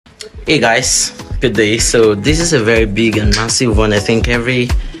Hey guys, good day. So this is a very big and massive one. I think every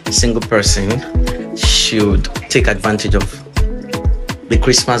single person should take advantage of the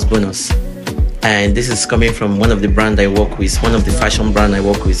Christmas bonus. And this is coming from one of the brand I work with, one of the fashion brand I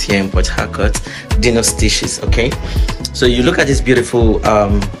work with here in Port Harcourt, Dino Stiches. Okay, so you look at these beautiful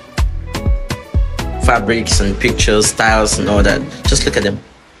fabrics and pictures, styles and all that. Just look at them.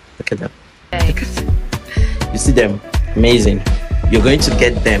 Look at them. Look at them. You see them? Amazing. You're going to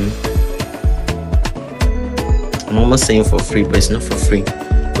get them, I'm almost saying for free, but it's not for free.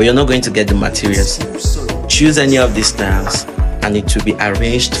 But you're not going to get the materials. Choose any of these styles and it will be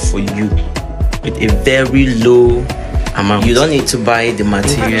arranged for you with a very low amount. You don't need to buy the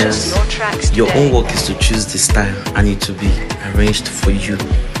materials. Your own work is to choose the style and it will be arranged for you.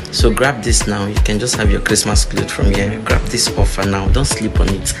 So grab this now. You can just have your Christmas clothes from here. Grab this offer now. Don't sleep on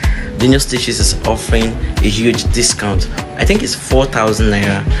it. Dino Stiches is offering a huge discount. I think it's 4,000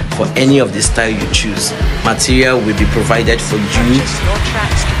 naira for any of the style you choose. Material will be provided for you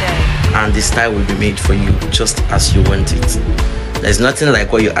and the style will be made for you just as you want it. There's nothing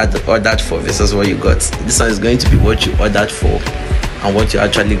like what you ordered for versus what you got. This one is going to be what you ordered for and what you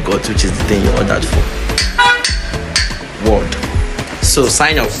actually got, which is the thing you ordered for. Word. So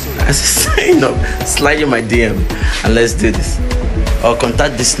sign up. Sign up. Slide in my DM and let's do this. Or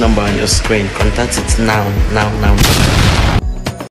contact this number on your screen. Contact it now.